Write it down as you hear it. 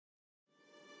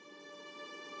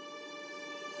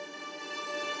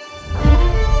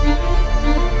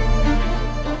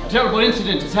terrible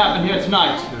incident has happened here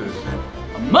tonight.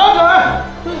 A murder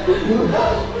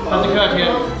has occurred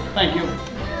here. Thank you.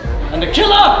 And the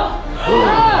killer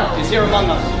is here among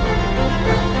us.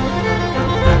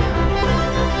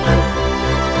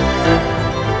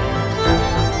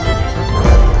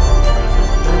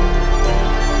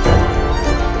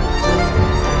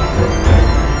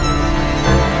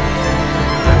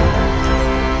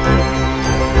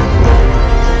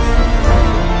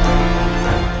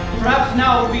 Perhaps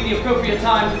now would be the appropriate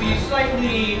time to be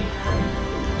slightly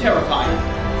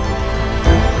terrified.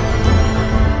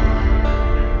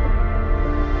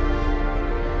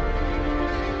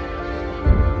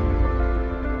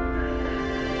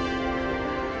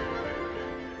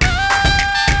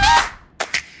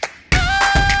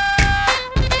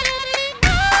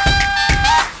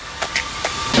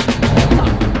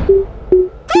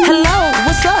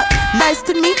 Nice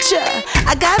to meet ya.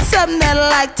 I got something that I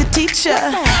like to teach ya.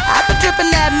 I've been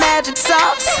dripping that magic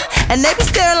sauce, and they be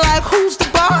staring like, who's the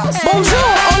boss?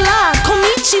 Bonjour, hola,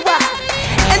 konnichiwa.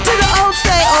 And to the old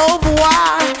say, au revoir.